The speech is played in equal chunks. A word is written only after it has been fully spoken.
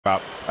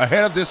about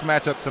ahead of this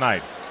matchup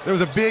tonight. There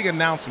was a big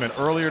announcement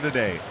earlier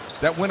today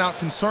that went out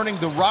concerning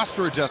the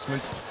roster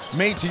adjustments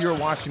made to your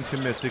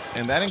Washington Mystics,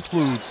 and that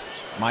includes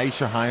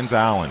Myisha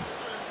Hines-Allen.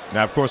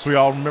 Now, of course, we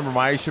all remember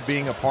Myisha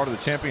being a part of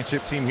the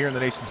championship team here in the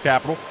nation's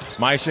capital.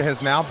 Myisha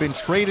has now been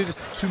traded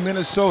to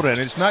Minnesota, and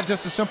it's not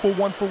just a simple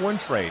one-for-one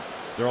trade.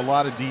 There are a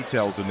lot of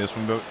details in this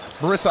one, but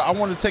Marissa, I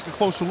wanted to take a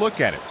closer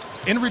look at it.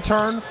 In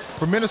return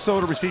for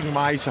Minnesota receiving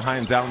Myisha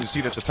Hines-Allen, you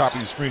see it at the top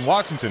of your screen,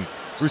 Washington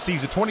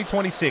receives a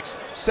 2026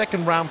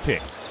 second-round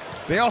pick.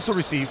 They also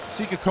received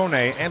Sika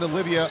Koné and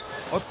Olivia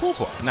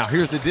Époupa. Now,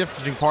 here's the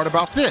differentiating part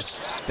about this.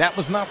 That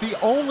was not the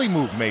only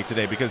move made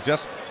today, because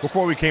just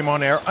before we came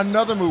on air,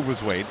 another move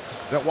was made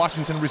that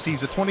Washington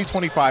receives a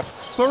 2025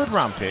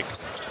 third-round pick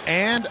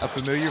and a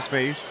familiar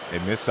face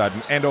in Miss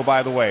Sutton. And, oh,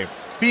 by the way,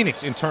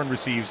 Phoenix, in turn,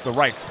 receives the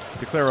rights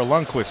to Clara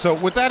Lundquist. So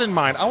with that in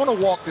mind, I want to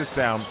walk this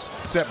down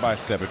step by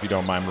step, if you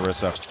don't mind,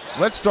 Marissa.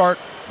 Let's start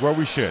where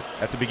we should,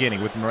 at the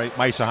beginning, with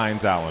Myisha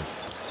Hines-Allen.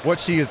 What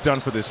she has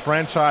done for this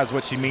franchise,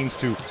 what she means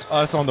to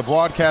us on the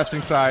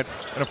broadcasting side,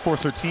 and, of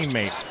course, her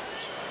teammates.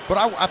 But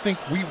I think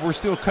we're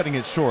still cutting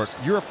it short.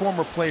 You're a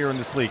former player in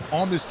this league,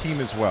 on this team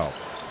as well.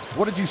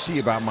 What did you see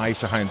about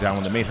Myisha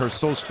Hines-Allen that made her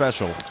so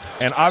special?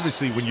 And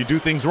obviously, when you do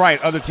things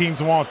right, other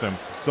teams want them.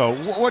 So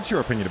what's your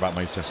opinion about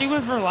Myisha? She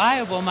was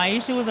reliable.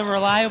 Myisha was a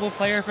reliable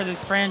player for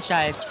this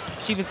franchise.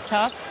 She was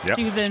tough. Yep.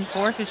 She was an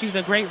enforcer. She was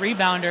a great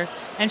rebounder.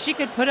 And she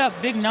could put up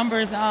big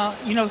numbers,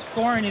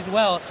 scoring as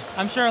well.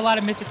 I'm sure a lot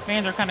of Mystics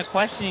fans are kind of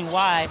questioning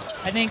why.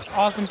 I think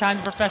oftentimes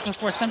in professional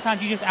sports,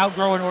 sometimes you just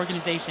outgrow an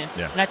organization.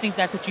 Yeah. And I think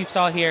that's what you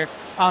saw here.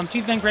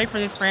 She's been great for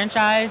this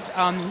franchise,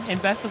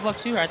 and best of luck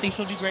to her. I think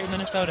she'll do great in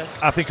Minnesota.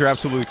 I think you're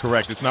absolutely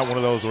correct. It's not one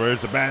of those where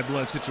it's a bad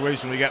blood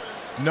situation.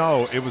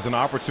 No, it was an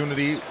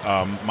opportunity.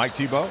 Mike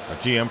Tebow, a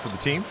GM for the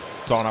team,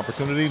 saw an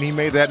opportunity, and he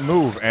made that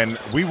move. And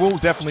we will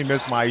definitely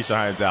miss Myisha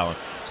Hines-Allen.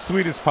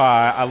 Sweet as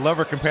pie. I love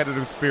her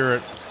competitive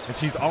spirit, and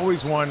she's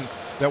always one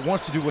that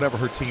wants to do whatever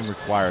her team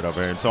required of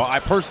her. And so I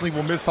personally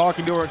will miss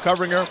talking to her and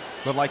covering her.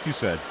 But like you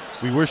said,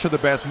 we wish her the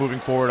best moving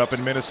forward up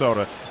in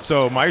Minnesota.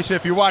 So, Myisha,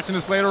 if you're watching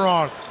this later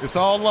on, it's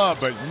all love.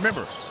 But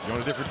remember, you're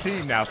on a different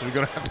team now, so we're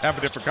going to have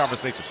a different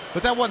conversation.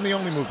 But that wasn't the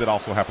only move that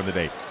also happened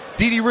today.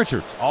 Dee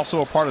Richards,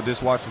 also a part of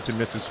this Washington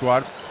Mystics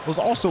squad, was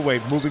also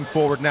waived moving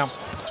forward. Now,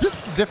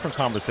 this is a different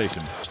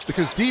conversation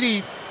because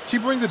Dee, she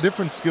brings a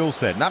different skill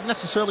set, not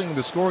necessarily in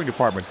the scoring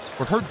department,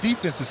 but her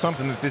defense is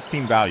something that this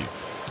team values.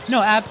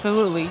 No,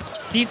 absolutely.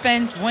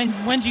 Defense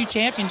wins you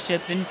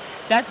championships, and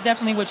that's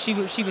definitely what she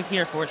was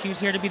here for. She was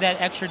here to be that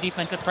extra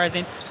defensive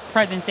presence.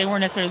 They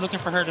weren't necessarily looking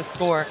for her to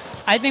score.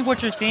 I think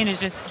what you're seeing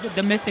is just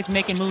the Mystics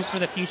making moves for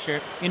the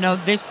future.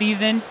 This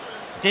season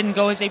didn't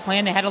go as they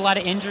planned. They had a lot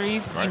of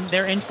injuries, right, and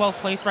they're in 12th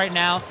place right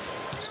now.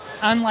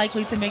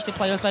 Unlikely to make the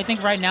playoffs. So I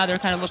think right now they're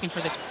kind of looking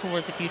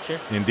toward the future.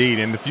 Indeed,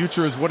 and the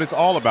future is what it's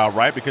all about,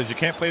 right? Because you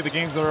can't play the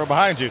games that are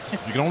behind you.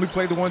 You can only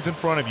play the ones in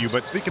front of you.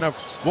 But speaking of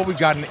what we've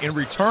gotten in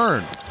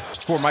return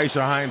for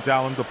Myisha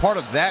Hines-Allen, the part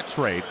of that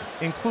trade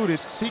included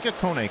Sika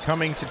Koné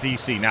coming to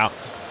D.C. Now,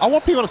 I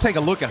want people to take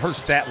a look at her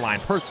stat line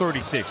per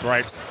 36,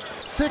 right?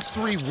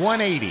 6'3",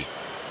 180.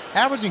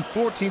 Averaging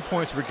 14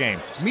 points per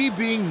game. Me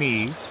being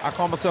me, I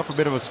call myself a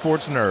bit of a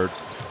sports nerd.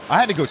 I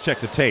had to go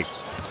check the tape.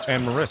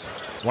 And Marissa,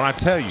 when I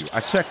tell you, I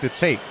checked the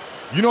tape.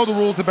 You know the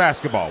rules of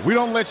basketball. We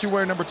don't let you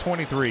wear number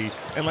 23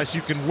 unless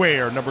you can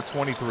wear number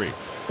 23.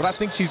 But I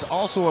think she's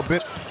also a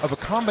bit of a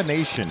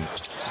combination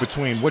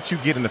between what you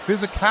get in the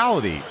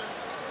physicality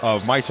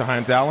of Myisha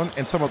Hines-Allen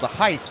and some of the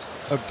height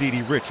of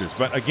Dee Richards.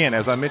 But again,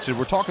 as I mentioned,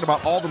 we're talking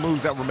about all the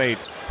moves that were made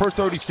per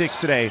 36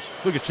 today.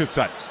 Look at Sun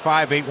Sutton,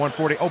 5'8",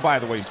 140. Oh, by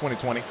the way, in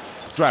 2020,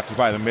 drafted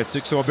by the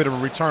Mystics, so a bit of a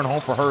return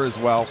home for her as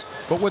well.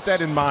 But with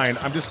that in mind,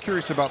 I'm just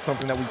curious about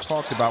something that we've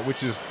talked about,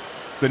 which is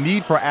the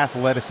need for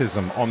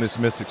athleticism on this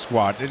Mystic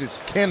squad.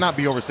 It cannot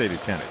be overstated,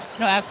 can it?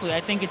 No, absolutely.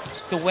 I think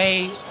it's the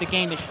way the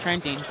game is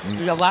trending.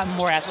 There's a lot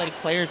more athletic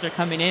players that are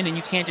coming in, and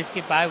you can't just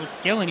get by with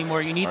skill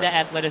anymore. You need that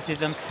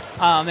athleticism,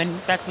 and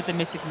that's what the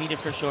Mystics needed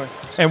for sure.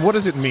 And what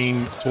does it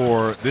mean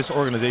for this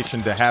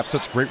organization to have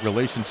such great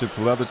relationships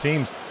with other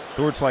teams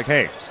where it's like,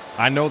 hey,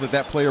 I know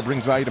that player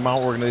brings value to my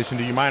organization.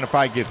 Do you mind if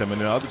I get them? And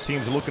then other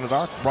teams are looking at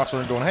our roster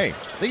and going, hey,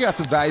 they got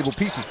some valuable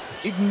pieces,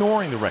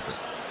 ignoring the record.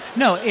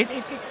 No,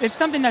 it's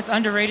something that's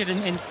underrated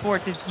in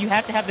sports. Is you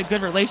have to have the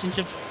good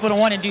relationships. People don't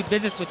want to do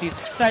business with you.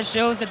 So it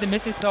shows that the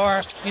Mystics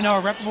are,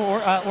 a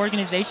reputable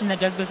organization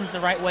that does business the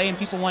right way, and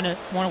people want to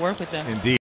work with them. Indeed.